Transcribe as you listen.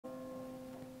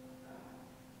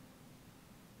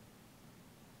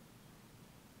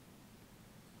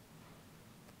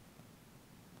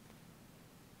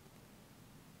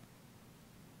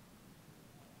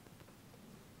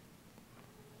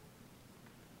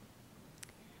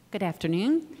Good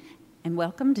afternoon, and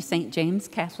welcome to St. James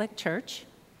Catholic Church.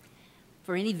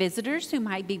 For any visitors who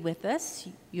might be with us,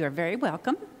 you are very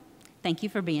welcome. Thank you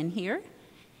for being here.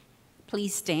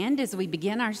 Please stand as we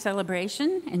begin our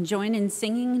celebration and join in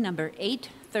singing number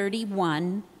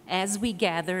 831 as we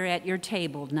gather at your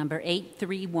table, number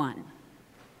 831.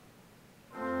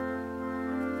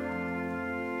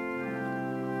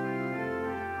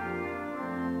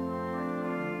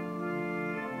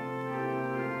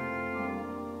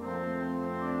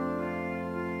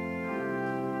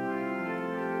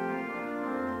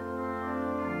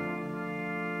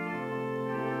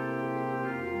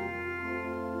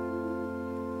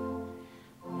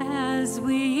 As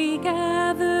we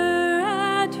gather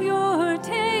at your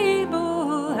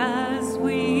table, as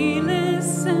we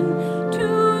listen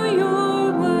to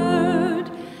your word,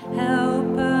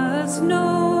 help us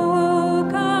know, O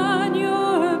God,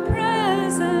 your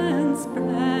presence.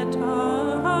 Let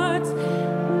our hearts,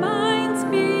 minds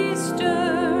be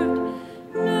stirred.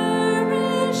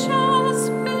 Nourish us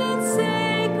with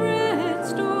sacred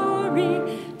story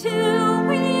till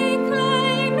we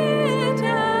claim it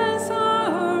as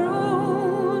our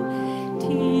own.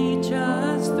 Teach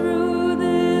us through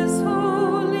this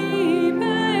holy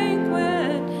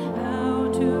banquet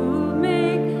how to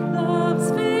make love's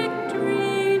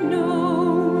victory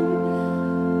known.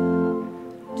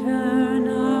 Turn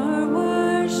our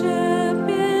worship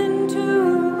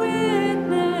into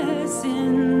witness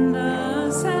in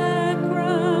the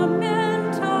sacrament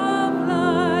of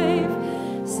life.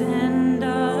 Send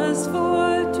us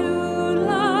forth to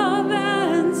love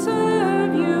and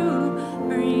serve you,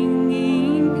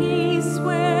 bringing peace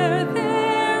where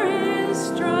there is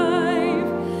strife.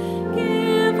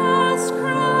 Give us,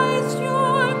 Christ,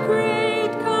 your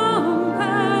great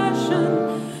compassion,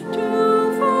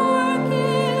 to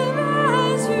forgive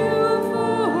as you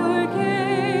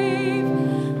forgave.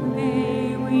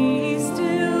 May we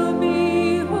still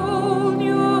behold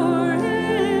your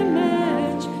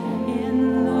image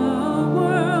in the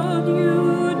world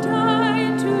you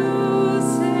died to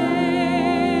save.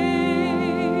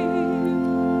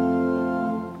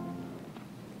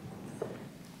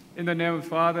 In the name of the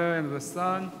Father, and of the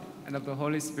Son, and of the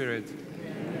Holy Spirit.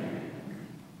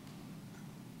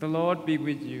 The Lord be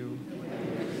with you.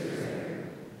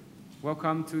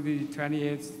 Welcome to the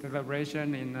 28th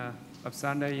celebration of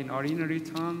Sunday in Ordinary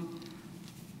Time.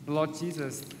 The Lord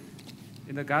Jesus,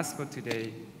 in the Gospel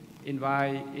today,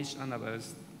 invite each one of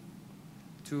us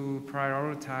to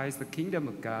prioritize the kingdom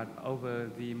of God over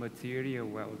the material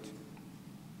world.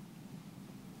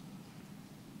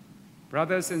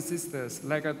 Brothers and sisters,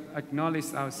 let us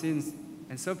acknowledge our sins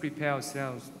and so prepare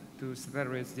ourselves to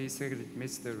celebrate these sacred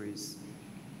mysteries.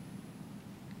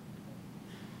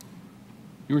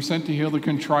 You were sent to heal the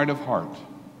contrite of heart.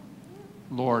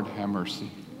 Lord, have mercy.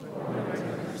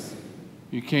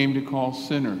 You came to call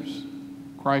sinners.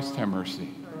 Christ, have mercy.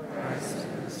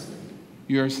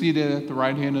 You are seated at the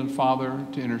right hand of the Father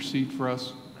to intercede for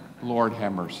us. Lord,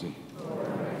 have mercy.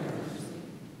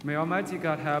 May Almighty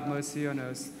God have mercy on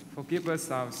us, forgive us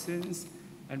our sins,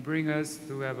 and bring us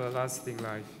to everlasting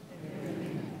life.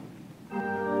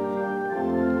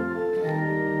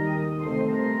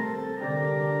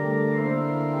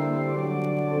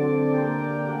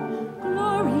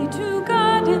 Glory to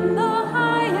God in the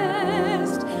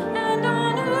highest, and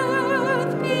on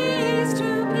earth peace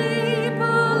to people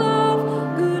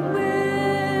of good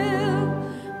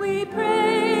will. We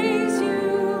praise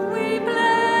you, we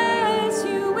bless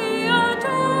you, we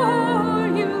adore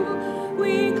you,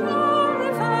 we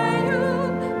glorify you,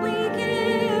 we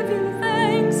give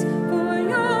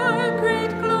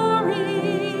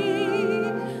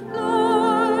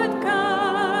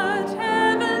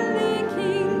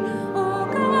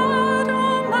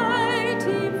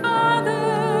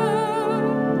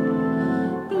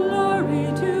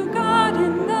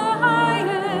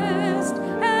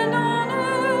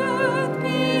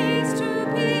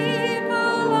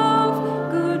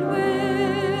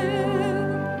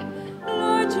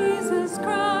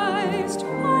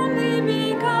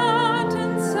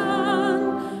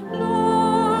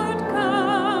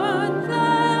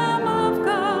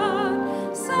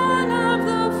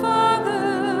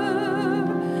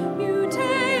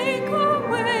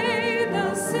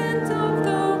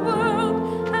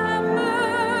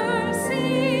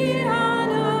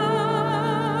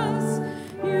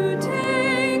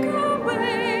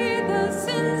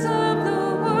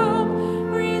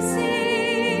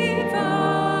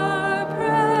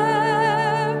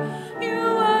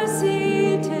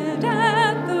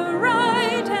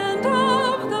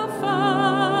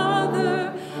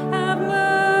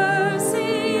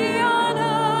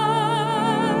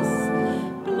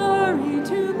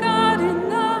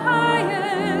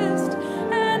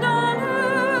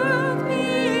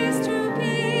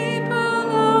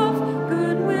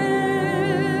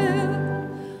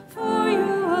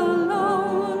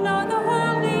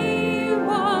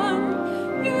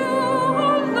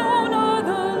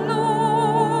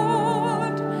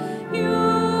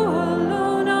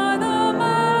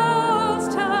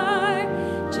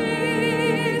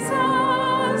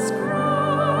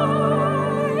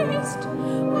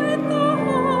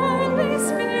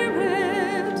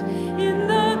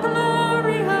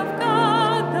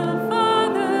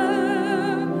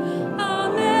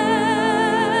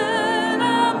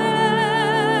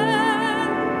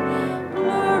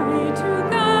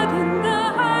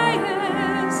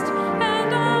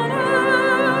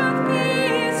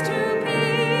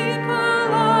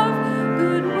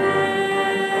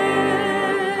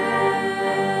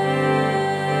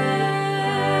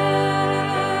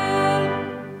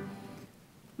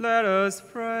Let us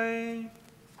pray.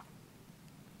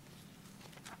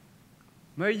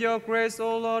 May your grace,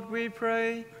 O Lord, we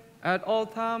pray, at all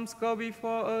times go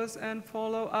before us and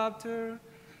follow after,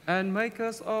 and make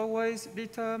us always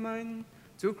determined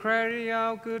to carry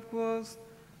out good works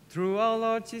through our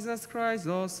Lord Jesus Christ,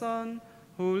 your Son,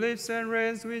 who lives and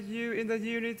reigns with you in the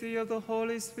unity of the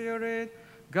Holy Spirit,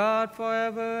 God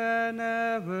forever and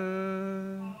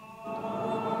ever.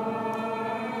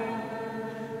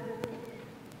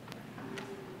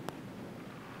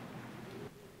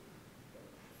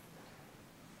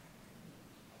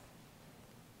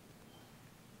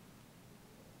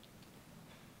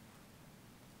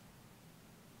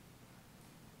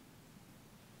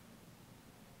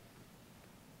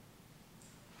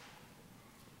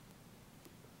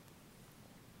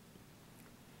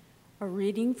 A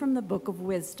reading from the Book of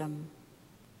Wisdom.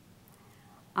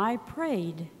 I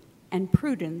prayed, and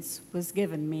prudence was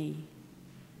given me.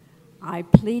 I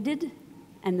pleaded,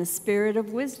 and the spirit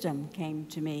of wisdom came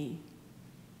to me.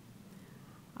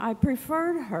 I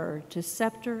preferred her to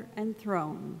scepter and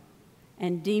throne,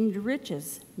 and deemed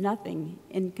riches nothing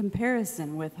in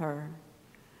comparison with her.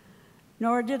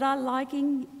 Nor did I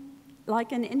liken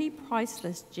any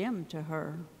priceless gem to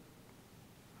her,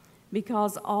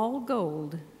 because all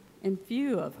gold and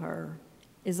few of her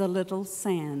is a little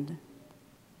sand.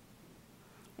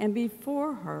 And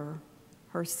before her,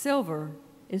 her silver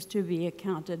is to be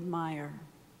accounted mire.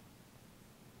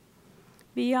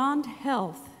 Beyond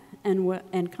health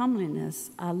and comeliness,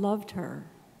 I loved her,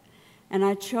 and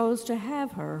I chose to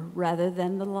have her rather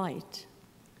than the light,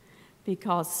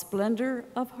 because splendor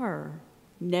of her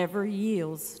never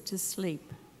yields to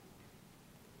sleep.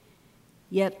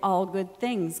 Yet all good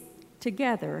things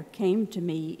together came to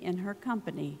me in her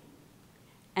company,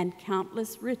 and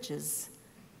countless riches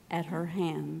at her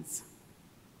hands.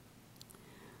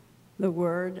 The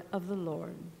word of the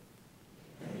Lord.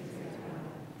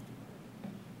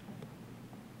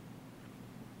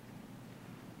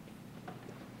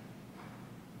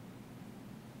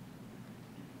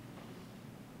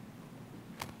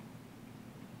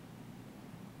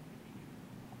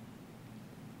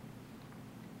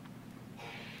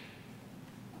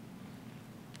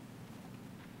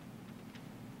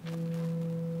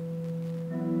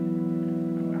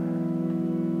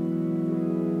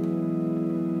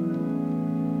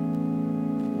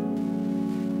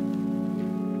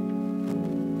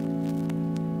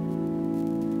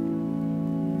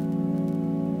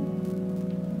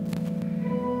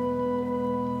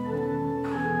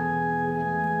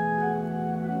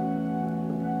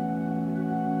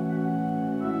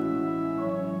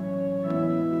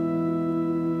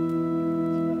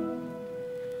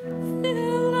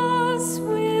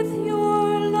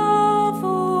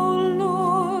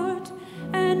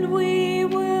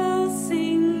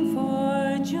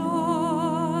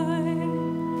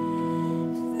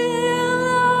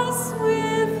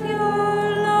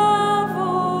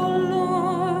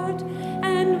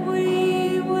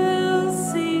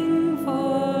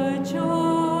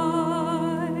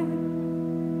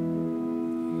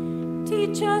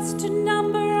 Teach us to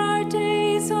number our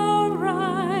days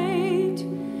aright,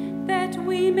 that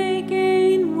we may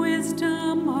gain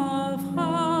wisdom of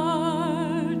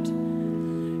heart.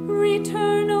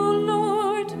 Return, O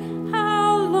Lord,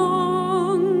 how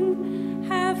long?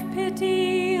 Have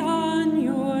pity on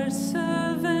your servants.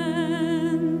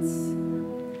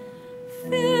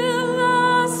 Fill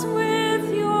us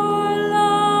with your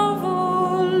love,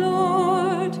 O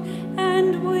Lord,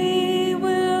 and we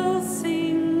will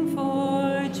sing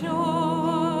for joy.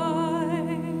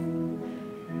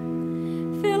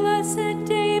 Fill us at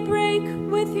daybreak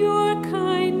with your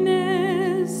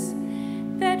kindness,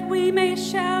 that we may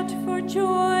shout for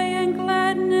joy and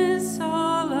gladness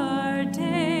all our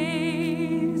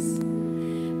days.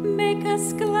 Make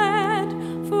us glad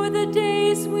for the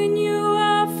days when you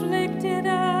afflicted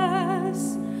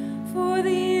us, for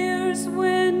the years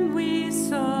when we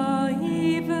saw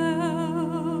evil.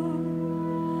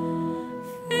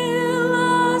 Fill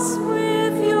us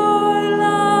with your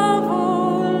love,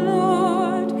 O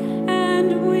Lord,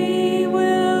 and we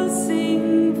will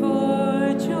sing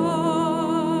for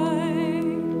joy.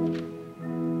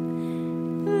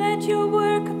 Let your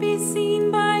work be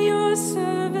seen by your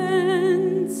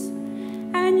servants,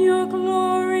 and your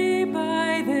glory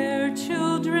by their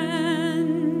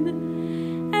children.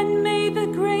 And may the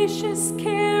gracious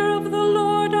care of the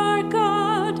Lord our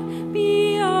God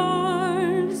be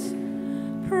ours.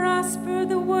 Prosper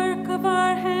the work of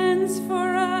our hands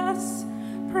for us.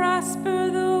 Prosper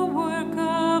the work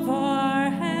of our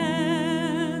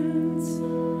hands.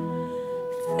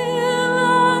 Fill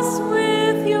us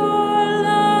with your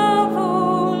love,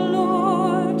 O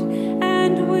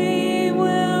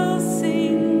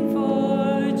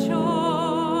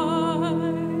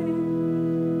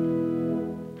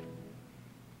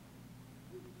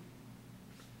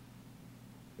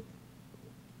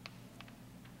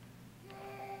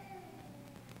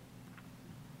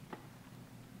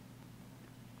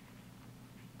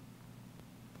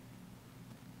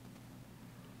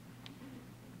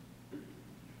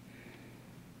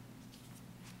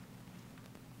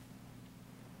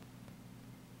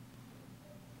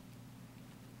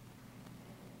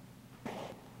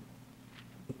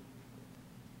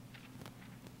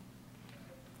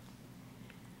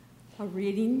A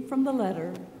reading from the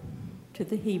letter to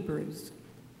the Hebrews.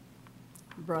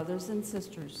 Brothers and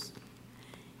sisters,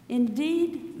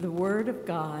 indeed, the word of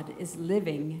God is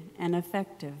living and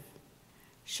effective,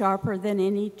 sharper than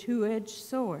any two-edged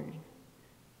sword,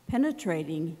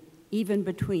 penetrating even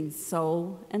between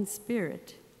soul and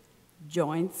spirit,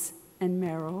 joints and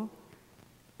marrow,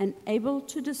 and able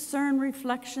to discern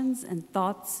reflections and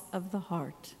thoughts of the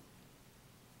heart.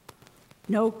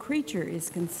 No creature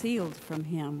is concealed from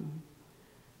him,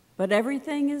 but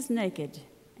everything is naked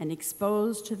and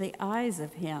exposed to the eyes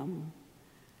of him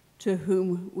to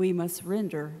whom we must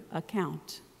render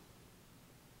account.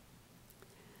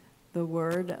 The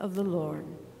word of the Lord.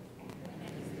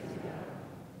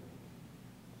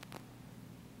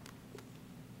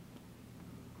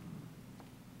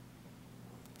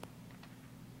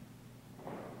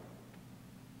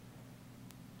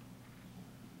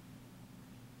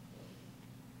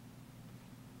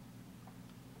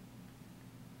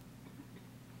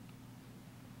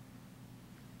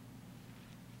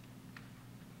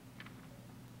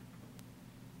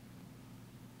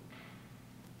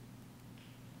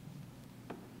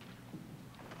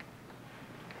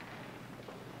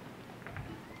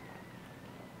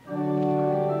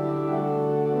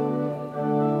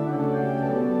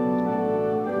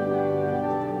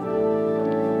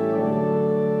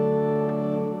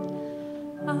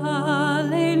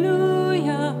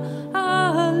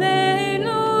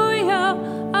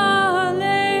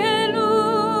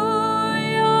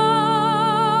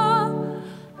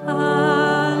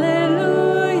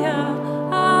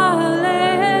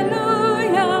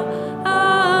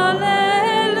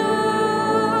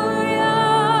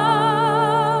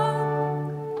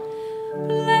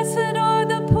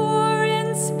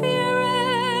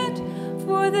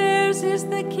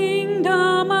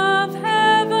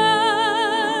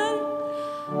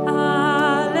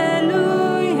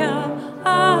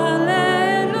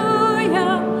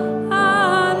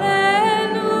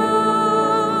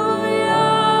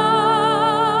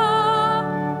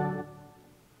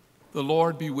 The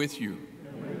Lord be with you.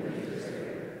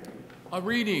 A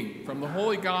reading from the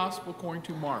Holy Gospel according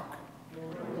to Mark.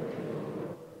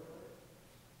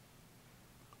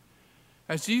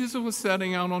 As Jesus was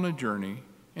setting out on a journey,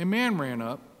 a man ran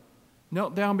up,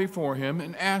 knelt down before him,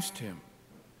 and asked him,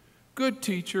 "Good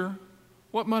teacher,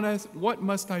 what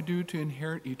must I do to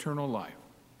inherit eternal life?"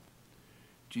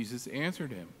 Jesus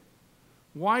answered him,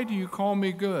 "Why do you call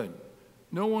me good?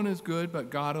 No one is good but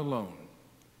God alone.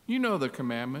 You know the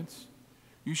commandments.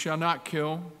 You shall not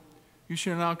kill. You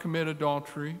shall not commit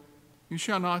adultery. You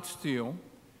shall not steal.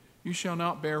 You shall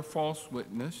not bear false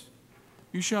witness.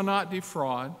 You shall not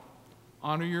defraud.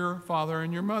 Honor your father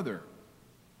and your mother."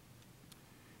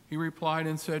 He replied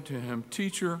and said to him,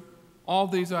 "Teacher, all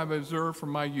these I've observed from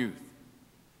my youth."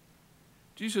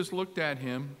 Jesus looked at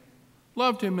him,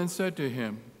 loved him, and said to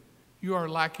him, "You are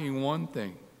lacking one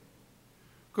thing.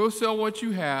 Go sell what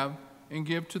you have and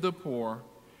give to the poor,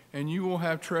 and you will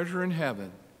have treasure in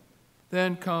heaven.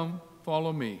 Then come,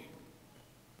 follow me."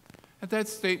 At that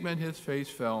statement, his face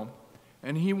fell,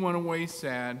 and he went away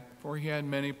sad, for he had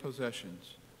many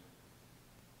possessions.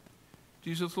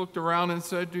 Jesus looked around and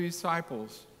said to his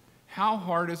disciples, "How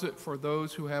hard is it for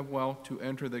those who have wealth to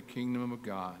enter the kingdom of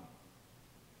God?"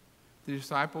 The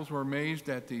disciples were amazed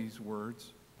at these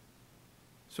words.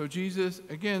 So Jesus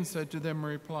again said to them in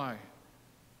reply,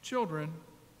 "Children,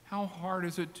 how hard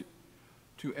is it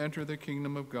to enter the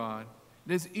kingdom of God?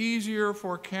 It is easier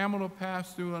for a camel to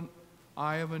pass through an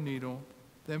eye of a needle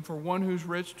than for one who's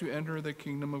rich to enter the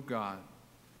kingdom of God."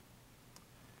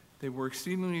 They were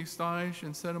exceedingly astonished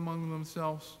and said among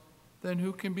themselves, "Then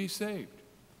who can be saved?"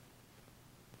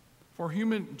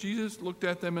 Jesus looked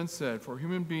at them and said, "For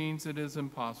human beings it is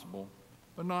impossible,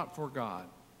 but not for God.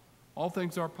 All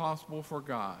things are possible for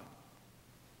God."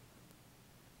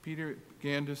 Peter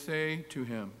began to say to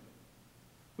him,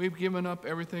 "We've given up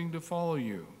everything to follow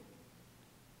you."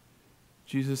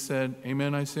 Jesus said,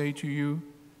 "Amen, I say to you,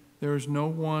 there is no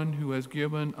one who has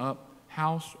given up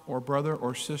house or brother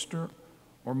or sister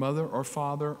or mother or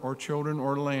father or children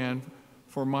or land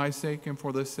for my sake and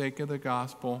for the sake of the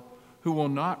gospel, who will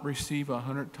not receive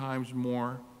 100 times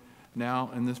more now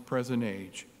in this present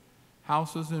age,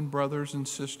 houses and brothers and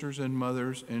sisters and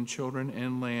mothers and children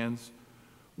and lands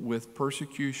with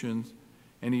persecutions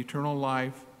and eternal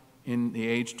life in the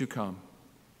age to come."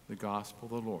 The gospel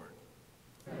of the Lord.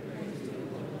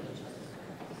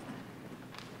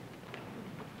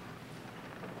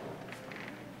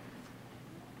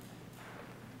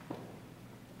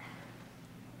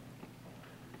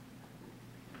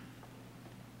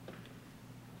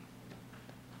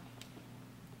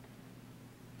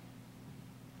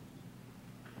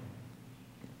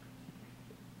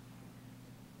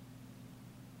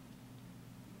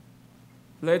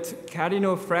 Late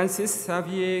Cardinal Francis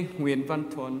Xavier Nguyen Van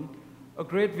Thuận, a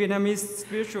great Vietnamese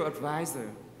spiritual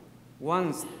advisor,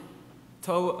 once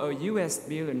told a U.S.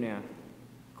 billionaire,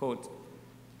 quote,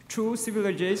 "True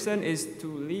civilization is to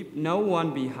leave no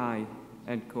one behind,"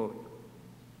 end quote.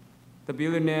 The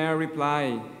billionaire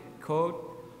replied, quote,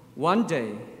 "One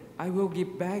day I will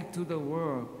give back to the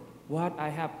world what I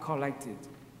have collected,"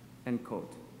 end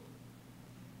quote.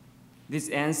 This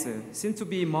answer seems to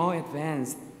be more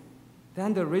advanced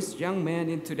than the rich young man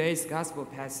in today's gospel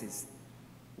passage.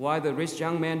 While the rich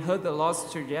young man heard the Lord's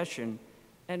suggestion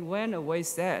and went away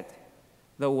sad,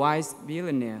 the wise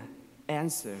billionaire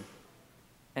answered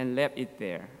and left it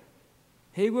there.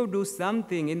 He will do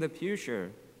something in the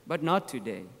future, but not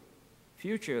today.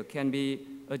 Future can be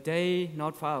a day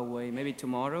not far away, maybe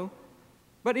tomorrow,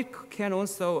 but it can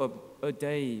also be a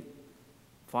day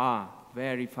far,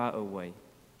 very far away.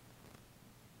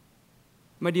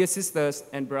 My dear sisters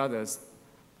and brothers,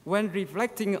 when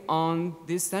reflecting on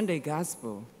this Sunday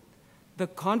Gospel, the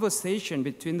conversation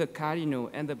between the cardinal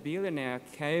and the billionaire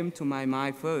came to my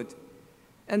mind first,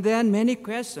 and then many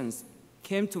questions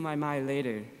came to my mind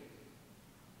later.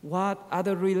 What are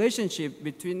the relationships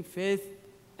between faith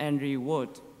and reward,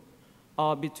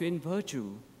 or between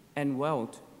virtue and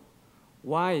wealth?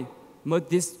 Why must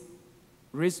this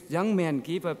rich young man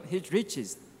give up his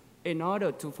riches in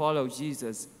order to follow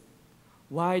Jesus?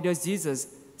 Why does Jesus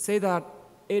say that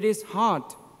it is hard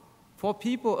for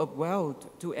people of wealth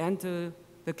to enter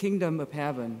the kingdom of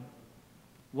heaven?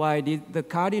 Why did the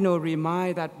cardinal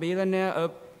remind that billionaire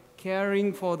of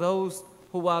caring for those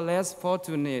who are less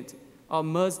fortunate or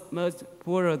much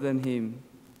poorer than him?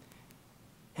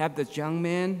 Have the young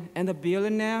man and the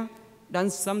billionaire done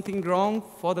something wrong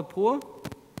for the poor?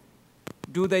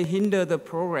 Do they hinder the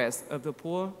progress of the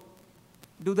poor?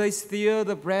 Do they steal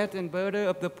the bread and butter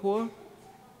of the poor?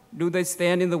 Do they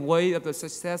stand in the way of the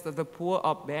success of the poor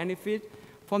or benefit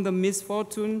from the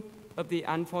misfortune of the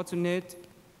unfortunate?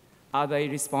 Are they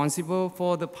responsible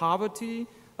for the poverty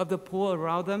of the poor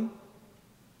around them?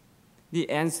 The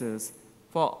answers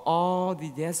for all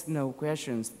the yes/no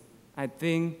questions, I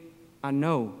think, are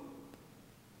no.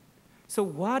 So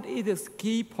what is the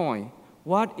key point?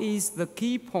 What is the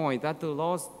key point that the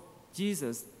Lord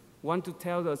Jesus wants to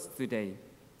tell us today?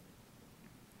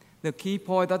 The key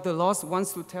point that the Lord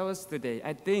wants to tell us today,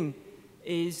 I think,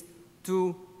 is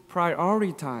to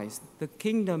prioritize the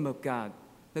kingdom of God,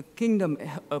 the kingdom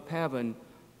of heaven,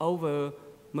 over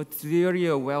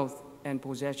material wealth and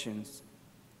possessions.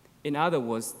 In other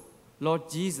words, Lord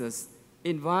Jesus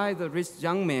invites the rich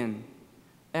young man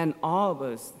and all of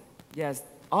us, yes,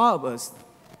 all of us,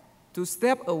 to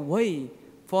step away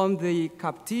from the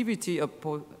captivity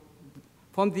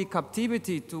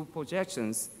to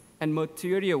possessions and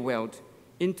material wealth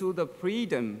into the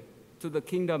freedom to the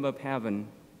kingdom of heaven.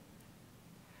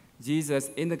 Jesus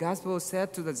in the gospel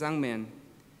said to the young man,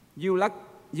 you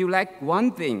lack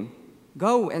one thing.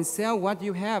 Go and sell what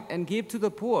you have and give to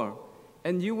the poor,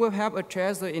 and you will have a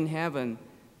treasure in heaven.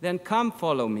 Then come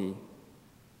follow me.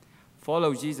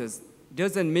 Follow Jesus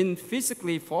doesn't mean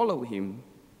physically follow him.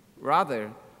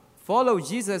 Rather, follow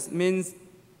Jesus means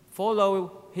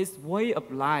follow his way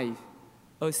of life,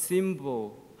 a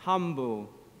simple, humble,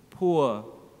 poor,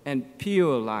 and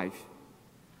pure life.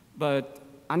 But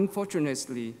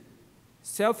unfortunately,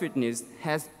 selfishness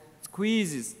has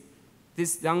squeezed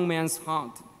this young man's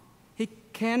heart. He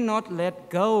cannot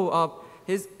let go of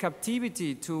his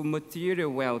captivity to material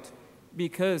wealth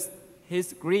because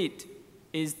his greed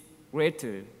is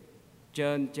greater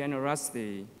than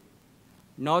generosity.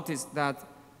 Notice that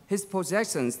his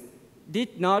possessions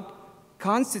did not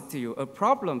constitute a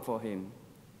problem for him.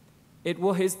 It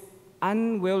was his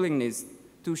unwillingness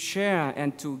to share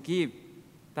and to give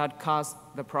that caused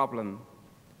the problem.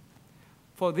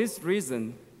 For this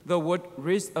reason, the word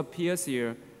rich appears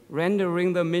here,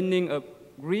 rendering the meaning of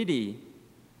greedy.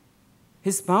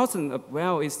 His mountain of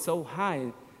wealth is so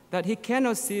high that he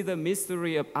cannot see the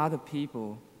misery of other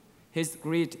people. His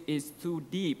greed is too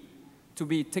deep to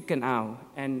be taken out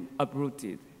and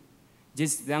uprooted.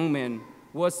 This young man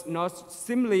was not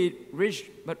simply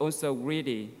rich, but also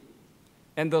greedy.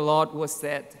 And the Lord was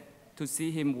sad to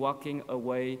see him walking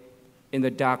away in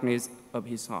the darkness of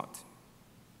his heart.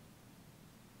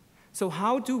 So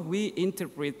how do we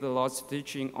interpret the Lord's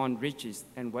teaching on riches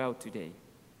and wealth today?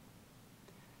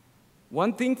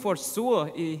 One thing for sure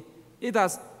is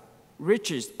that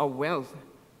riches or wealth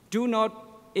do not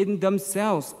in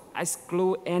themselves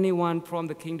exclude anyone from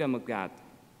the kingdom of God.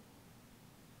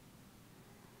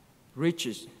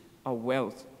 Riches or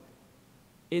wealth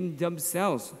in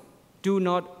themselves do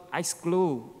not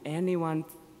exclude anyone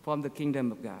from the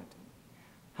kingdom of God.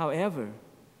 However,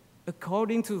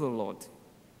 According to the Lord,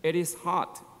 it is hard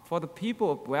for the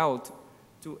people of wealth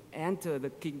to enter the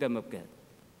kingdom of God.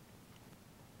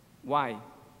 Why?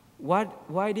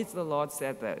 Why did the Lord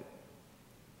say that?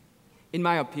 In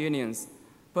my opinions,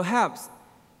 perhaps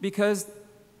because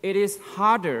it is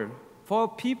harder for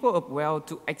people of wealth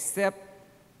to accept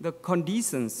the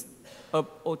conditions of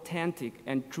authentic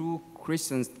and true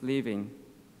Christian living.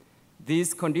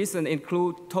 These conditions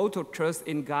include total trust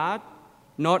in God,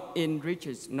 not in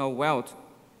riches nor wealth,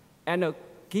 and a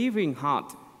giving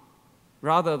heart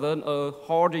rather than a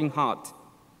hoarding heart.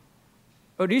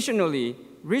 Additionally,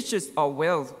 riches or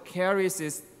wealth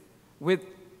carries with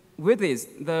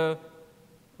it the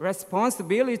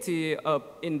responsibility of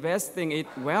investing it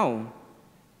well.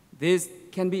 This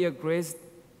can be a great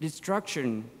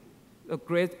distraction, a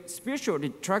great spiritual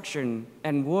distraction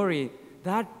and worry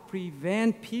that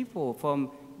prevent people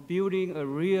from building a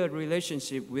real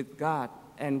relationship with God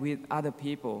and with other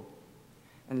people.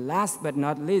 And last but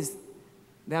not least,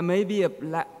 there may be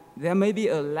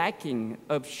a lacking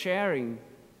of sharing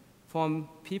from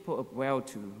people of wealth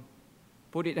too.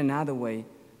 Put it another way,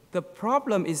 the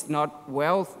problem is not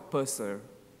wealth per se,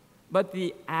 but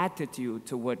the attitude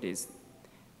toward it.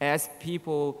 As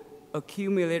people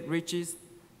accumulate riches,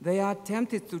 they are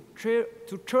tempted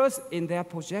to trust in their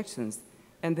possessions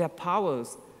and their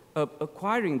powers of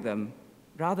acquiring them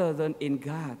rather than in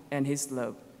God and His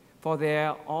love for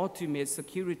their ultimate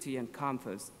security and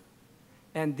comfort.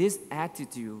 And this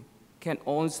attitude can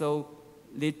also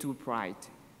lead to pride.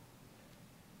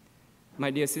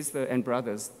 My dear sisters and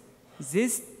brothers,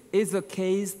 this is the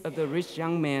case of the rich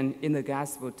young man in the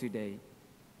gospel today,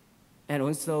 and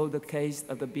also the case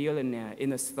of the billionaire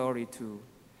in the story too.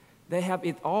 They have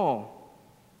it all,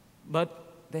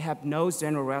 but they have no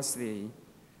generosity.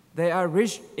 They are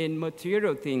rich in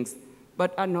material things,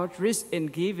 but are not rich in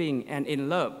giving and in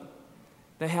love.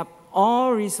 They have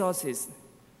all resources,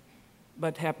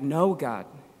 but have no God.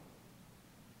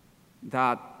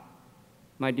 That,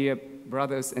 my dear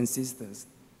brothers and sisters,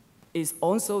 is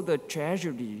also the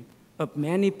tragedy of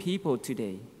many people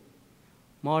today.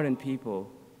 Modern people,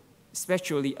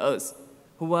 especially us,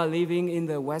 who are living in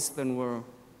the Western world,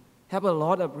 have a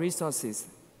lot of resources,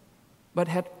 but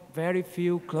have very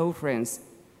few close friends.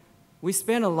 We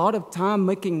spend a lot of time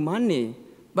making money,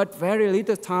 but very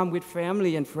little time with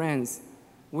family and friends.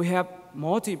 We have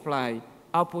multiplied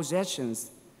our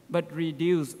possessions, but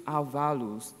reduced our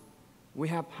values. We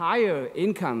have higher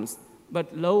incomes,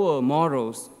 but lower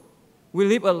morals. We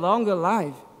live a longer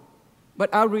life,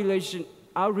 but our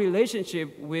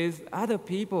relationship with other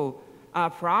people are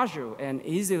fragile and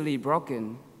easily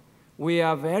broken. We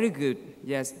are very good,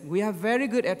 yes, we are very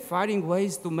good at finding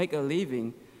ways to make a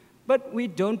living, but we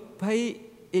don't pay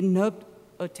enough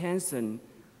attention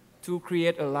to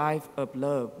create a life of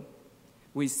love.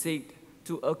 We seek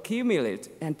to accumulate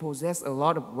and possess a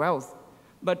lot of wealth,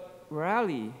 but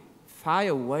rarely find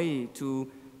a way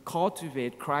to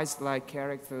cultivate Christ-like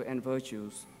character and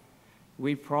virtues.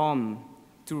 We prompt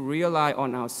to rely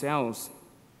on ourselves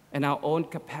and our own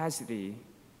capacity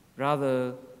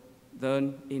rather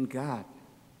than in God.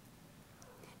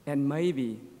 And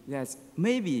maybe, yes,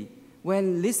 maybe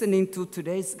when listening to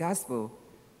today's gospel,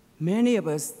 many of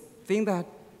us think that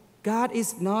God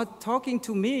is not talking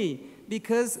to me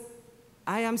because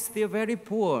I am still very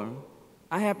poor.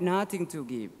 I have nothing to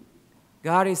give.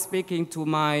 God is speaking to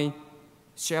my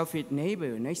selfish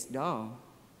neighbor next door.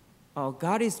 Or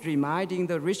God is reminding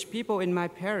the rich people in my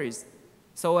parish,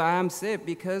 so I am safe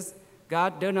because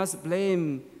God does not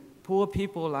blame poor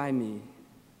people like me.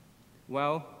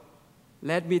 Well,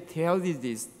 let me tell you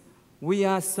this. We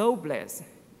are so blessed.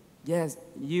 Yes,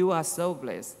 you are so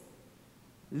blessed.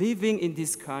 Living in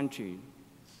this country,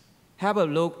 have a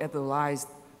look at the lives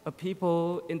of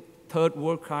people in third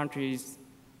world countries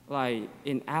like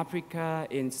in Africa,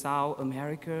 in South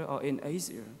America, or in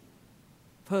Asia.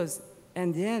 First,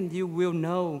 and then you will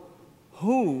know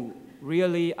who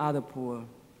really are the poor.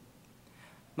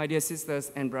 My dear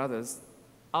sisters and brothers,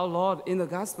 our Lord in the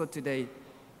gospel today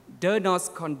does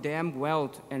not condemn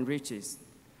wealth and riches,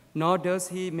 nor does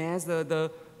He measure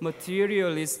the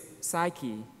materialist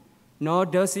psyche, nor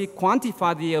does He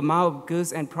quantify the amount of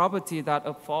goods and property that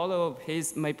a follower of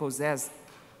His may possess,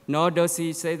 nor does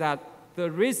He say that the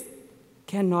rich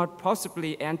cannot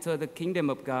possibly enter the kingdom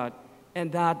of God and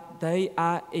that they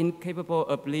are incapable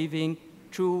of living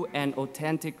true and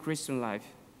authentic Christian life.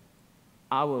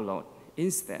 Our Lord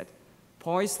instead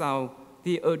points out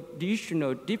the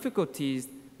additional difficulties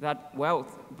that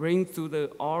wealth brings to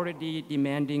the already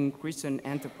demanding Christian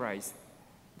enterprise.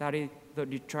 That is the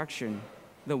distraction,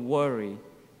 the worry,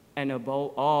 and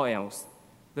above all else,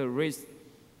 the risk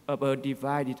of a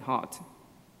divided heart.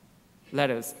 Let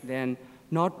us then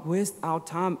not waste our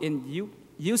time in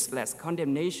useless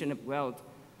condemnation of wealth,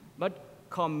 but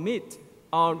commit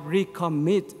or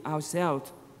recommit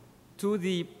ourselves to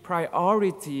the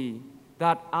priority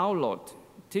that our Lord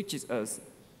teaches us.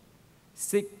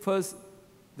 Seek first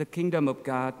the kingdom of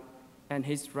God and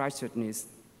his righteousness,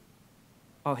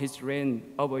 or his reign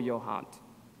over your heart,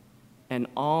 and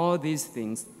all these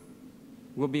things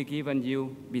will be given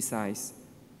you besides.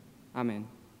 Amen.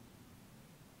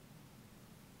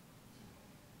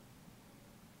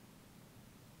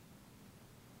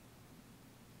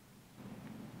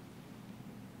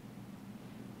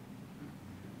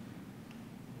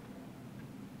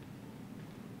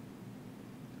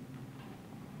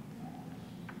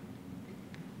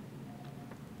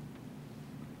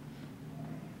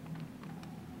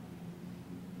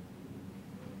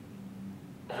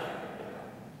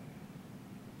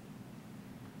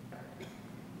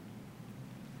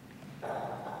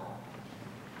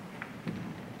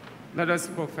 Let us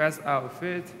profess our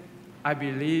faith. I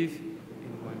believe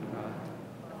in one God.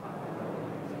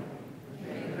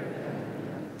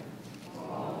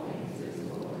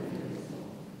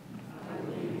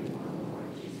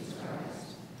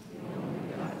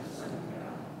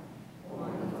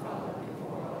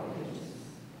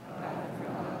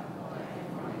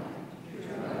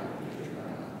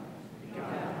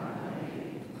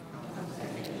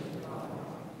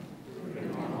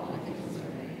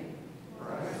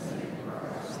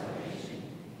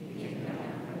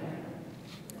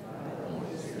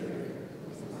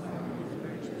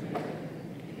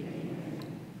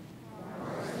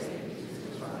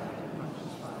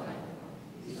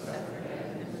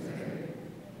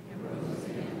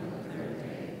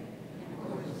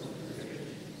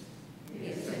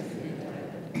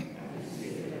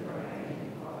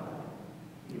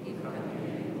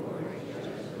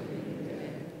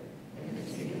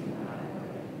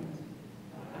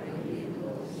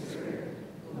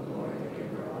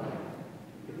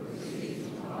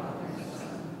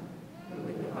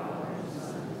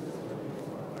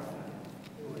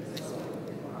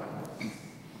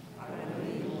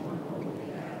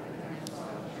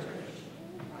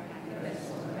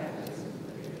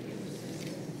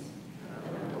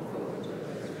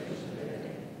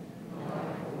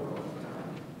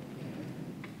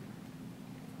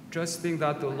 Trusting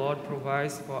that the Lord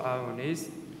provides for our needs,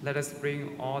 let us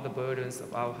bring all the burdens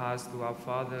of our hearts to our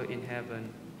Father in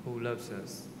heaven, who loves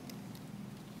us.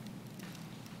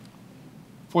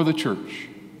 For the church,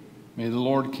 may the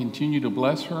Lord continue to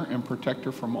bless her and protect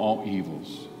her from all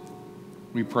evils.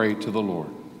 We pray to the Lord.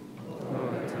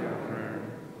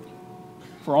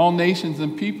 For all nations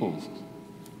and peoples,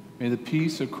 may the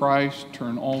peace of Christ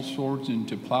turn all swords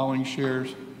into plowing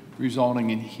shares, resulting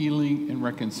in healing and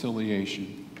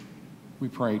reconciliation. We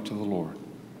pray to the Lord.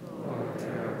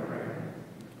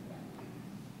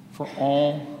 For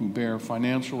all who bear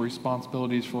financial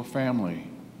responsibilities for family,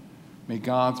 may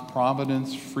God's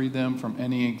providence free them from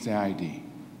any anxiety.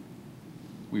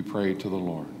 We pray to the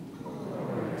Lord.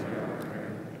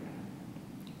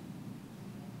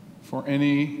 For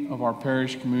any of our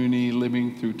parish community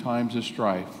living through times of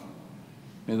strife,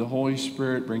 may the Holy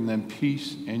Spirit bring them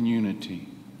peace and unity.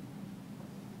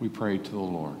 We pray to the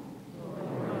Lord.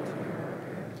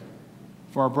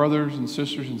 For our brothers and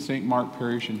sisters in St. Mark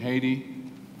Parish in Haiti,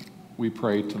 we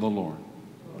pray to the Lord.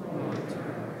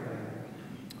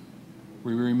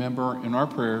 We remember in our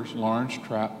prayers Lawrence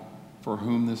Trapp, for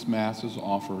whom this Mass is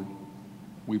offered.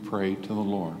 We pray to the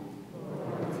Lord.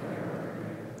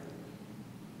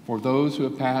 For those who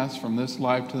have passed from this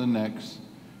life to the next,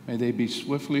 may they be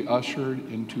swiftly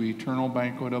ushered into eternal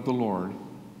banquet of the Lord.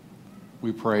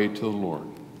 We pray to the Lord.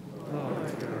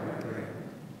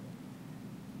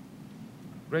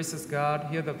 Gracious God,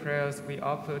 hear the prayers we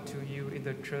offer to you in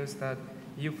the trust that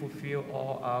you fulfill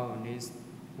all our needs.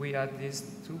 We ask this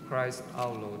through Christ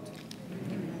our Lord.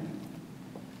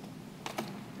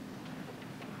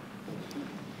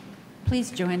 Please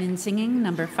join in singing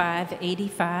number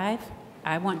 585,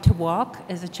 I Want to Walk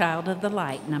as a Child of the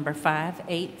Light, number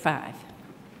 585.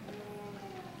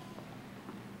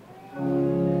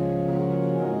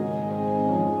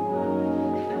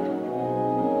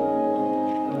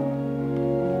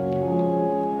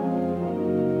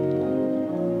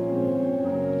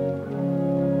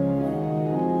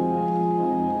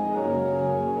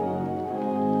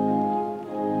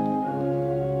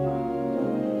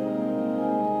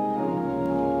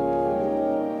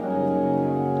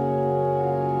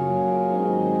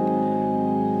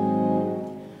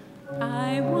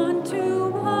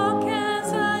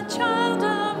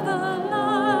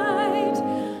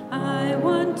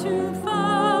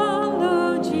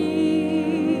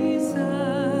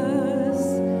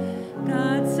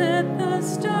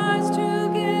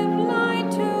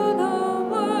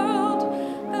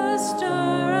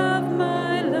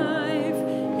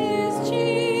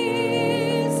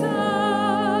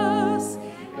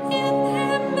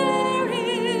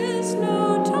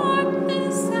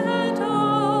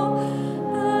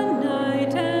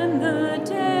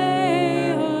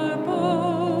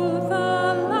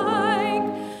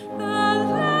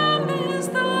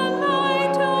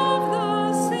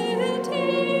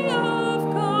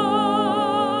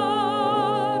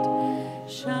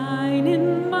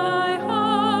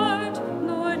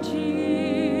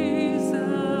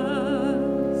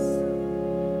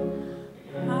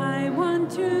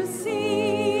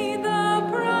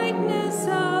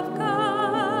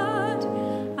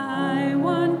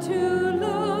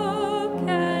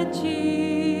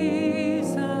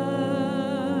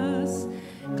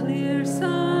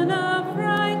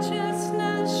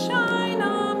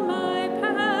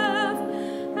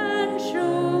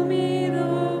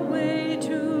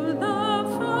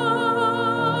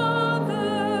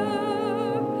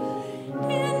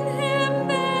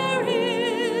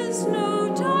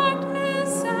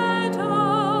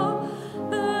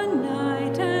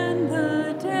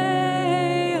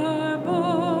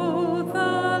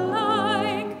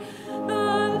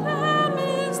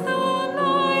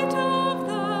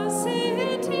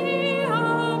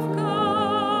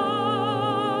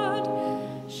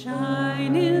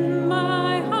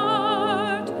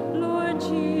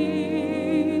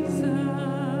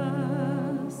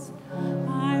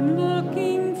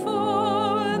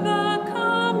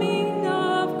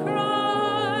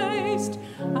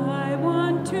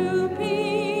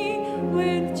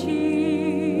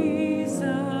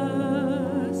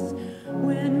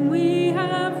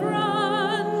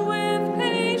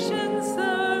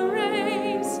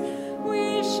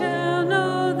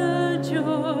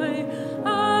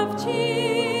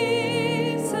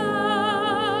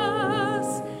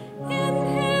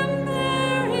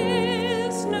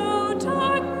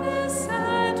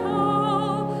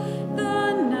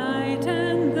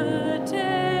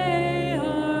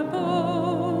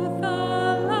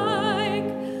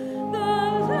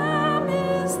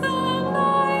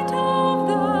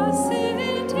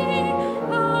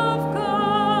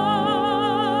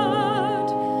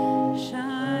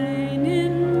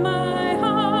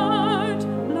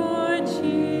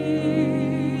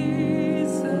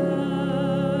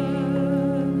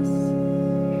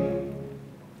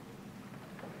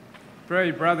 Pray,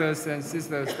 brothers and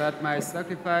sisters, that my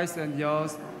sacrifice and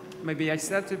yours may be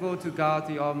acceptable to God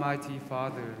the Almighty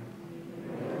Father.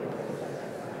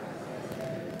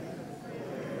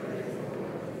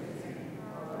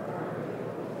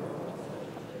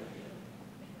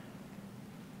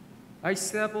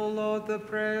 Accept, O Lord, the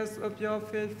prayers of your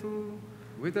faithful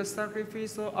with the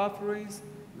sacrificial offerings,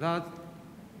 that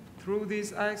through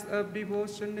these acts of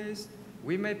devotion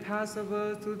we may pass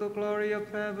over to the glory of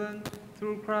heaven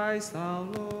through Christ our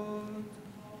Lord.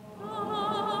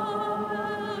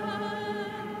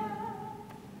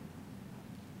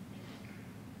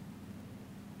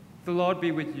 The Lord be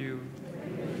with you.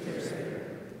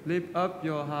 Lift up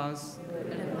your hearts.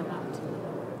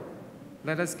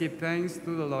 Let us give thanks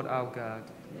to the Lord our God.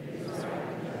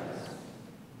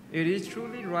 It is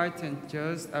truly right and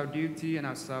just, our duty and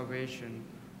our salvation,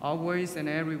 always and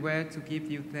everywhere to give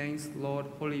you thanks, Lord,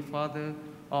 Holy Father,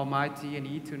 Almighty and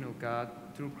eternal God,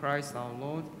 through Christ our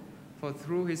Lord. For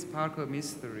through his powerful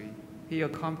mystery, he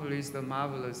accomplished the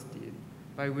marvelous deed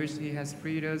by which he has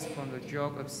freed us from the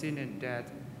yoke of sin and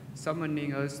death,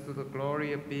 summoning us to the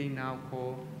glory of being now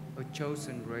called a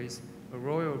chosen race, a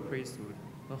royal priesthood,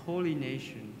 a holy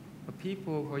nation, a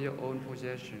people for your own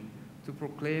possession, to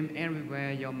proclaim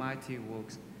everywhere your mighty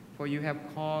works. For you have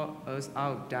called us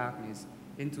out of darkness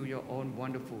into your own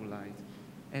wonderful light.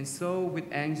 And so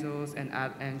with angels and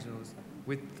archangels,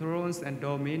 with thrones and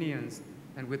dominions,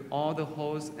 and with all the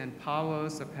hosts and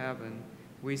powers of heaven,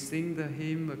 we sing the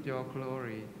hymn of your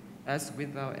glory, as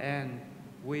without end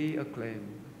we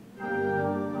acclaim.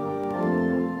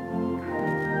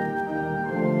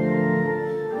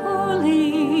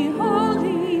 Holy,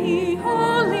 holy,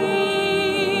 holy,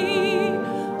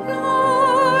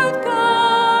 Lord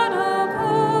God of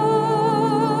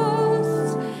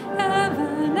hosts,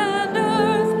 heaven and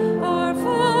earth are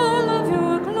full of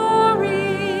your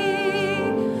glory.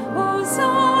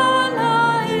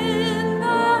 Hosanna in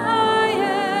the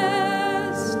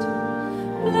highest.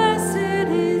 Blessed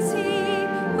is he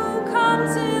who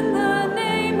comes in the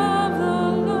name of the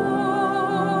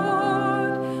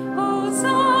Lord.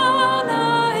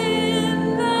 Hosanna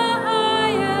in the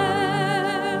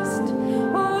highest.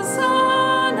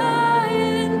 Hosanna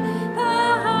in the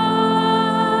highest.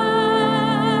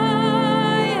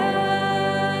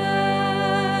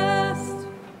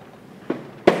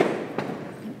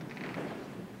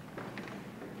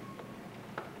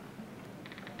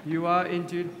 You are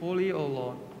indeed holy, O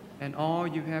Lord, and all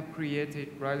you have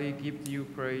created rightly give you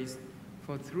praise.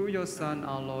 For through your Son,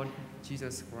 our Lord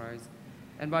Jesus Christ,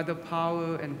 and by the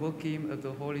power and working of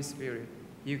the Holy Spirit,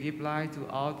 you give life to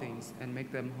all things and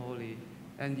make them holy.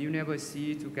 And you never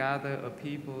cease to gather a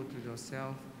people to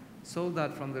yourself, so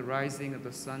that from the rising of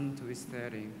the sun to its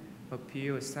setting, a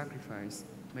pure sacrifice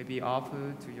may be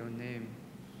offered to your name.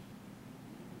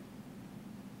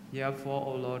 Therefore,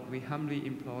 O Lord, we humbly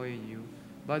implore you,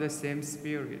 by the same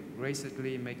Spirit,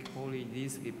 graciously make holy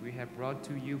these gifts we have brought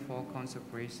to you for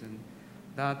consecration,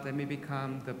 that they may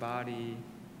become the body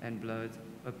and blood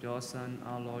of your Son,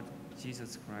 our Lord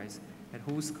Jesus Christ, at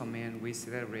whose command we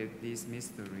celebrate these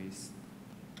mysteries.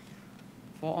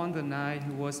 For on the night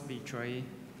he was betrayed,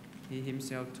 he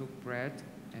himself took bread,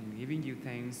 and giving you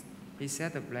thanks, he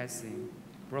said a blessing,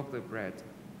 broke the bread,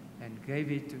 and gave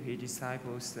it to his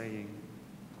disciples, saying,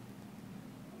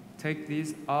 "Take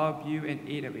this, all of you, and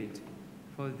eat of it,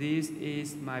 for this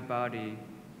is my body,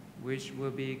 which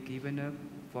will be given up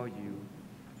for you."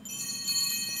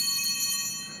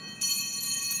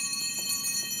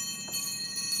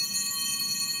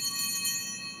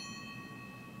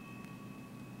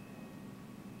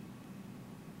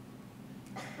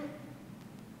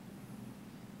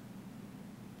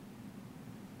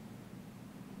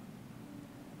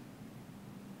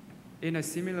 In a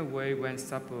similar way, when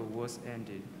supper was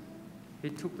ended, he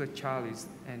took the chalice,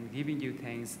 and giving you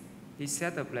thanks, he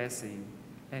said a blessing,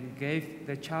 and gave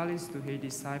the chalice to his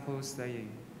disciples,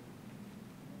 saying,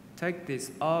 "Take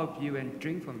this, all of you, and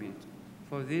drink from it,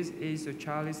 for this is the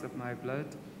chalice of my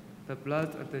blood, the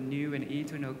blood of the new and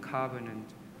eternal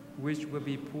covenant, which will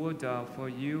be poured out for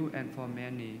you and for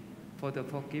many, for the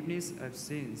forgiveness of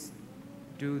sins.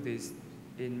 Do this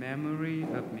in memory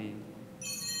of me."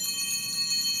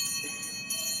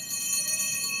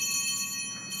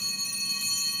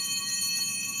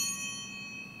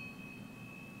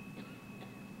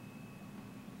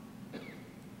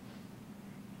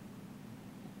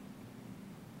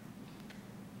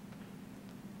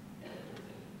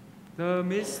 The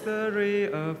mystery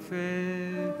of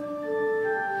faith.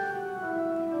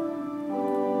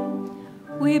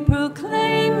 We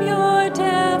proclaim your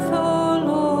death, O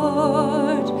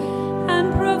Lord,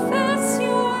 and profess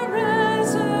your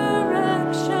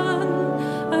resurrection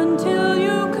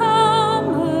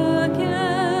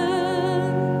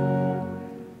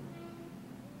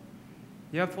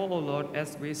Therefore, O Lord,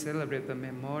 as we celebrate the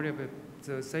memorial of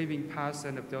the saving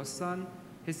passion of your Son,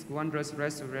 his wondrous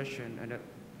resurrection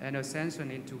and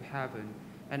ascension into heaven,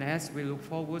 and as we look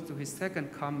forward to his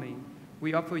second coming,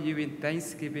 we offer you in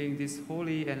thanksgiving this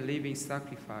holy and living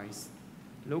sacrifice.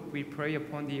 Look, we pray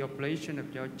upon the oblation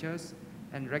of your church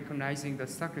and recognizing the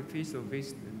sacrificial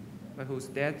wisdom, by whose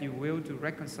death you will to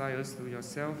reconcile us to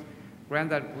yourself, grant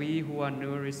that we who are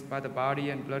nourished by the body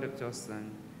and blood of your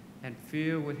Son, and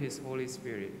filled with his Holy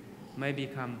Spirit, may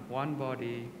become one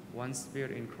body, one spirit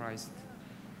in Christ.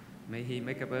 May he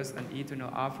make of us an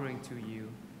eternal offering to you,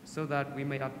 so that we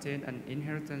may obtain an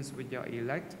inheritance with your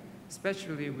elect,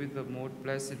 especially with the most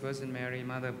blessed Virgin Mary,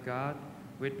 Mother of God,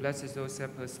 with blessed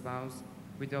Joseph, her spouse,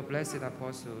 with your blessed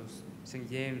apostles, St.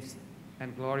 James,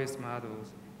 and glorious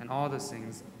martyrs, and all the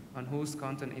saints, on whose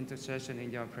constant intercession in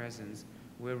your presence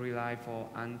we rely for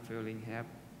unfailing help.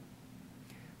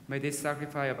 May this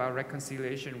sacrifice of our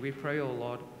reconciliation, we pray, O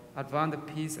Lord, advance the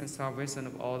peace and salvation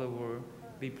of all the world.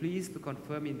 Be pleased to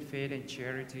confirm in faith and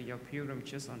charity your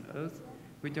pilgrimages on earth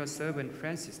with your servant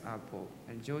Francis our Pope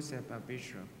and Joseph our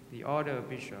Bishop, the order of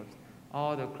bishops,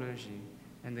 all the clergy,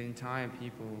 and the entire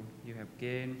people you have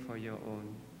gained for your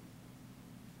own.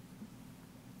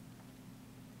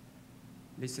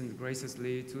 Listen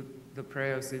graciously to the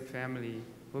prayer of this family,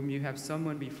 whom you have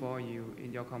summoned before you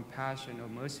in your compassion, O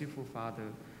merciful Father.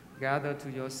 Gather to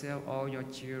yourself all your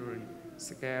children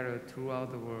scattered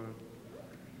throughout the world.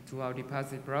 To our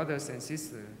departed brothers and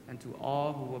sisters, and to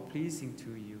all who were pleasing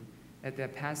to you, at their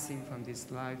passing from this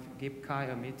life, give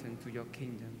kind admittance to your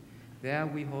kingdom. There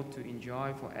we hope to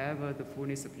enjoy forever the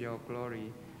fullness of your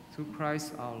glory, through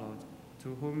Christ our Lord,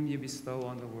 to whom you bestow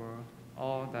on the world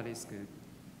all that is good.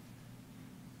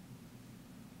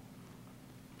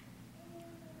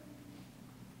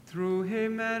 Through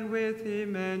him and with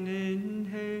him and in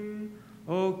him,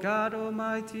 O God,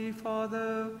 Almighty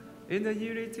Father, in the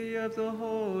unity of the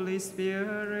Holy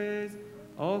Spirit,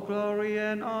 all glory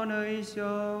and honor is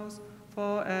yours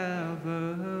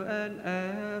forever and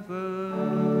ever.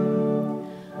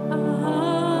 Amen.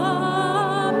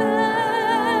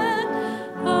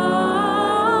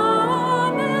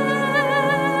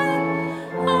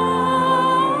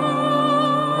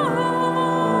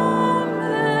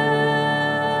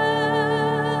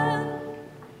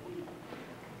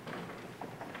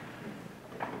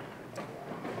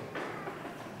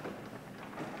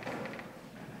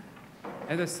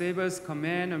 At the Savior's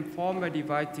command and former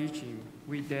divine teaching,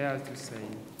 we dare to say,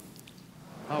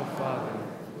 Our Father,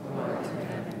 who art in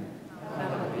heaven,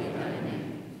 hallowed be thy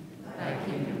name. Thy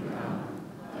kingdom come,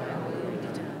 thy will be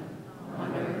done,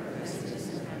 on earth as it is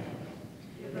in heaven.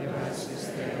 Give us this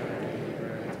day our daily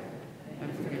bread,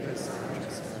 and forgive us our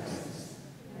trespasses,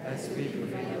 as we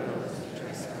forgive those who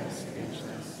trespass against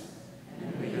us.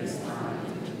 And lead us not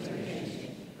into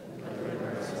temptation, but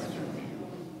deliver us from evil.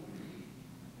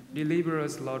 Deliver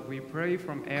us, Lord, we pray,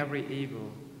 from every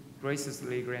evil.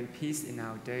 Graciously grant peace in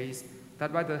our days,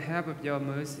 that by the help of your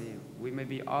mercy we may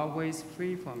be always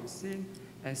free from sin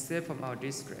and safe from our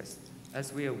distress,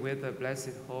 as we await the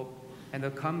blessed hope and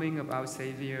the coming of our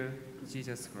Savior,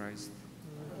 Jesus Christ.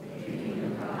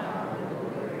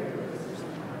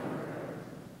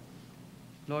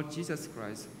 Lord Jesus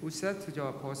Christ, who said to your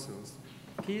apostles,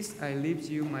 Peace I leave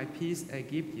you, my peace I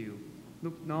give you.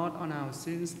 Look not on our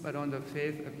sins, but on the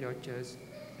faith of your church,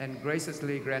 and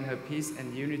graciously grant her peace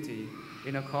and unity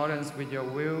in accordance with your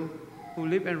will, who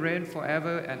live and reign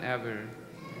forever and ever.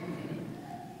 Amen.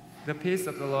 The peace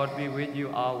of the Lord be with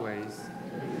you always.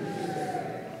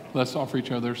 Let's offer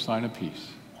each other a sign of peace.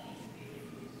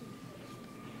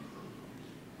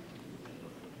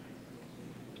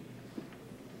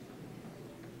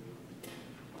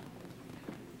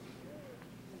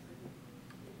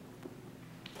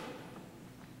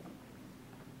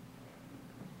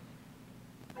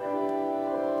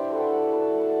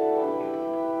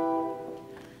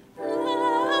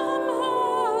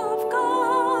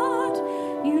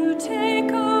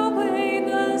 Take away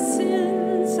the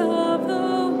sins of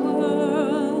the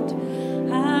world.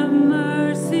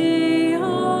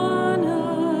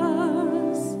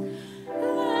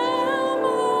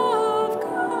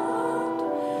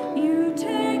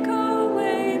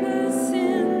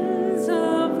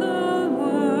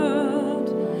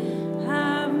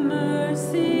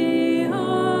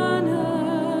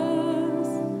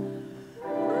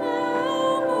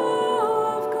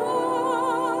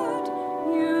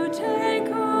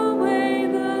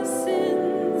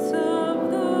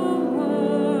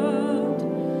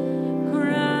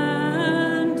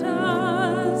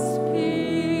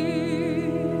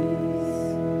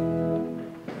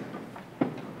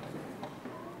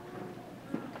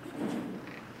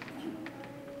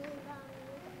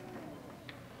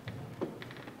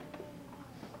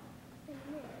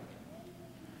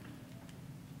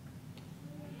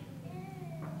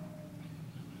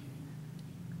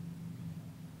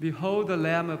 Behold the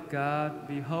Lamb of God,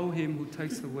 behold him who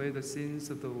takes away the sins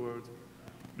of the world.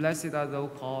 Blessed are those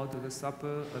called to the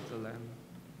supper of the Lamb.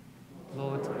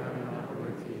 Lord, I am not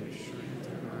worthy, should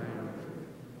enter my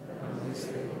own. Only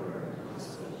say the word, my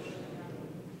soul shall live.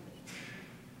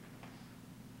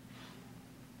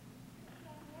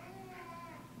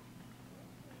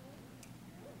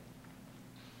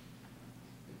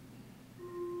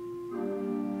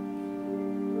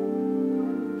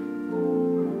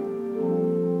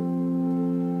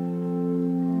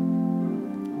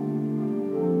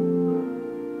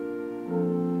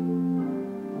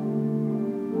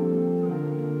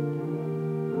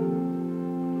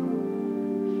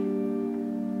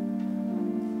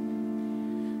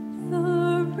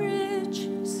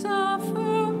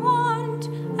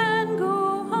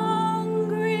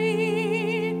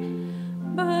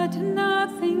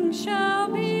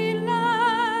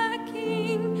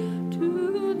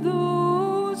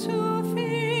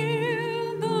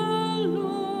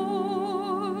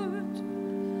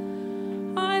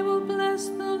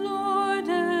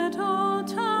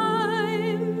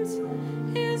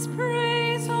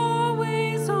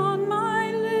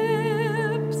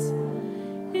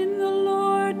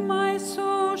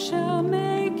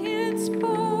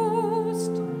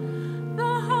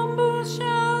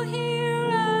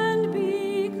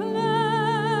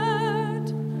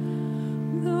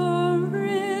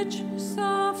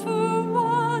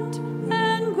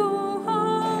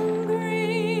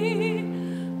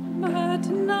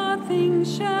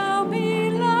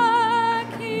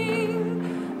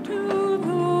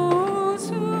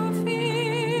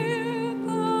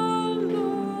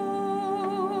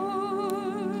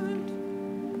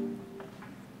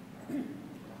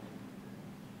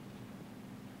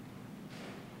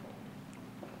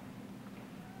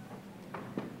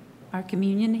 Our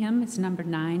communion hymn is number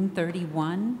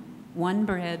 931, One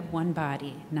Bread, One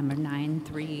Body, number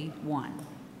 931.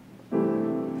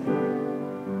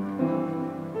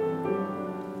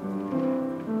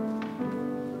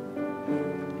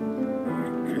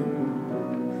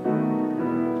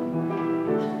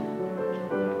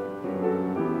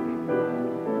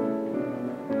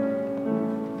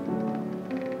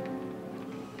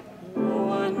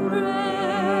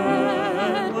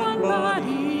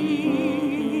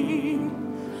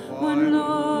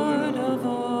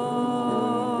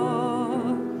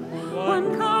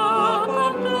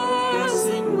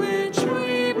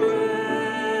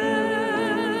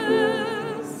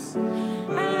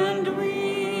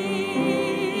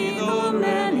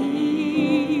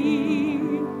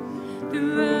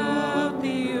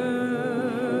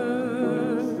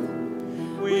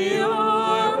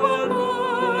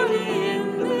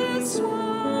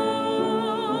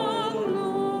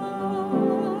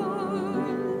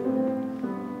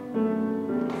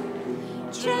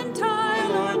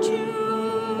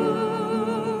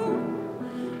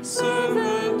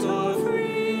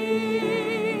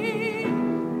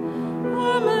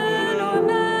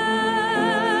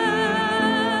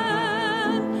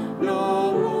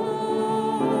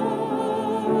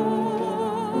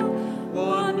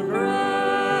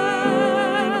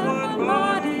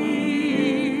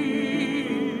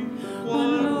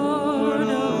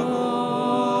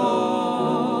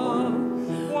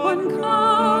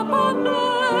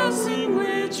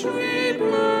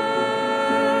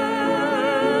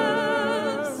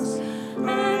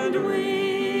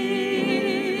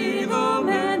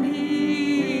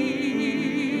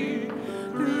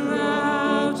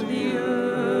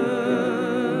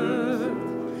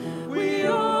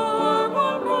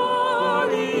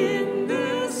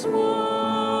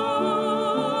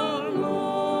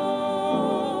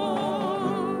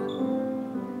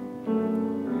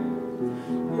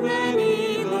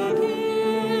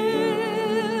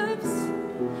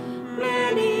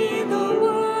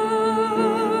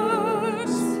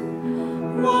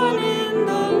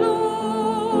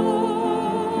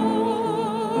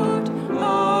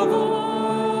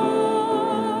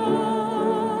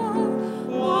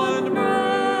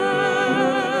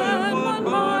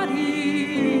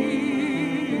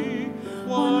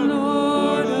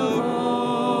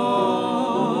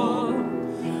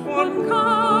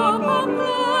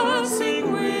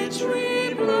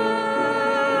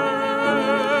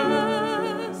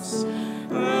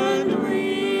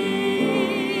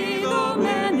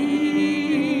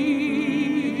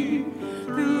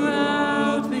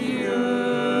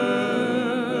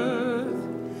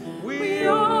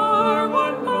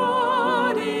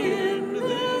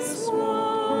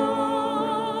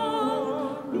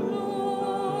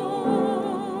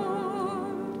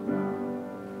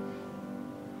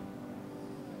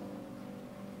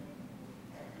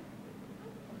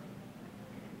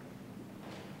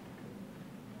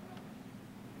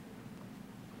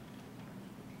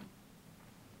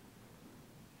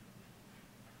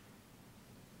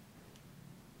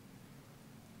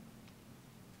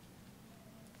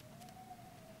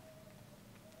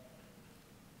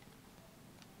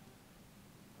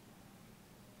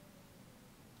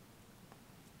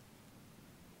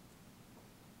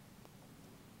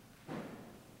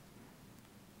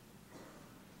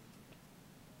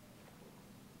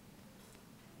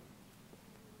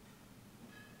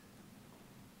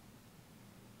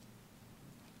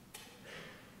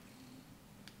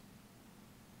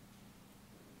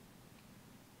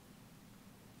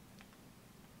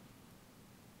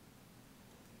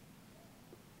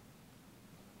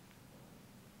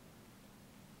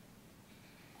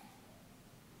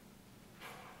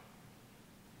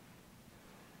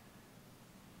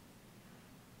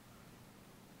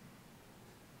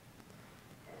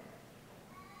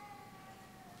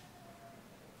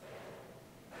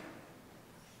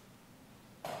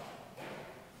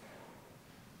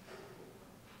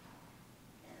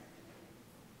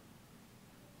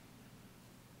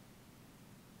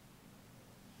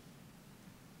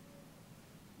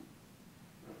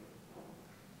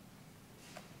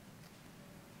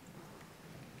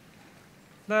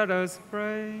 Let us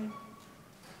pray.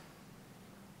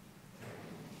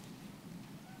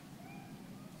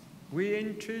 We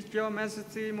entreat your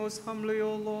majesty most humbly,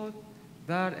 O Lord,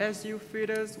 that as you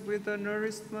feed us with the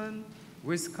nourishment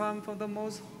which comes from the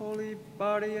most holy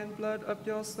body and blood of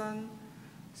your Son,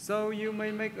 so you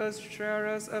may make us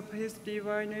sharers of his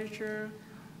divine nature,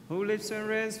 who lives and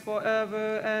reigns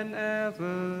forever and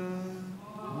ever.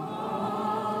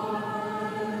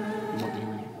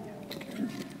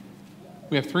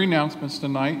 We have 3 announcements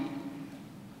tonight.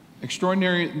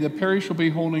 The parish will be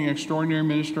holding Extraordinary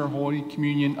Minister Holy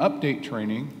Communion Update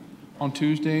Training on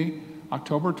Tuesday,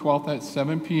 October 12th at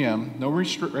 7 p.m. No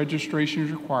registration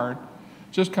is required.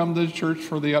 Just come to the church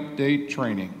for the update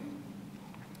training.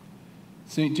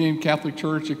 St. James Catholic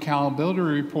Church Accountability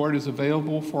Report is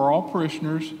available for all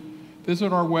parishioners.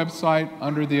 Visit our website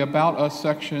under the About Us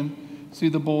section. See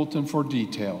the bulletin for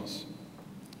details.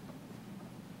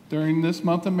 During this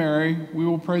month of Mary, we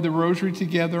will pray the Rosary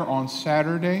together on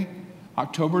Saturday,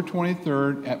 October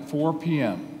 23rd at 4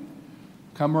 p.m.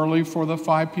 Come early for the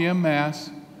 5 p.m.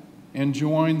 Mass and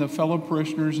join the fellow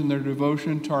parishioners in their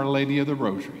devotion to Our Lady of the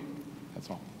Rosary. That's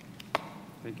all.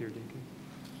 Thank you, Deacon.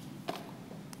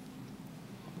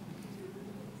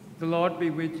 The Lord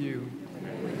be with you.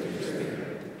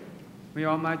 May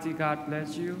Almighty God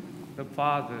bless you, the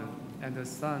Father, and the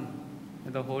Son,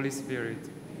 and the Holy Spirit.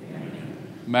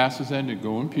 Mass is ended.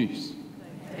 Go in peace.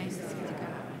 Thanks be to God.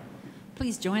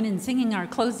 Please join in singing our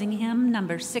closing hymn,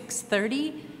 number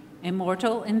 630,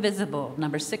 Immortal Invisible,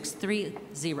 number 630.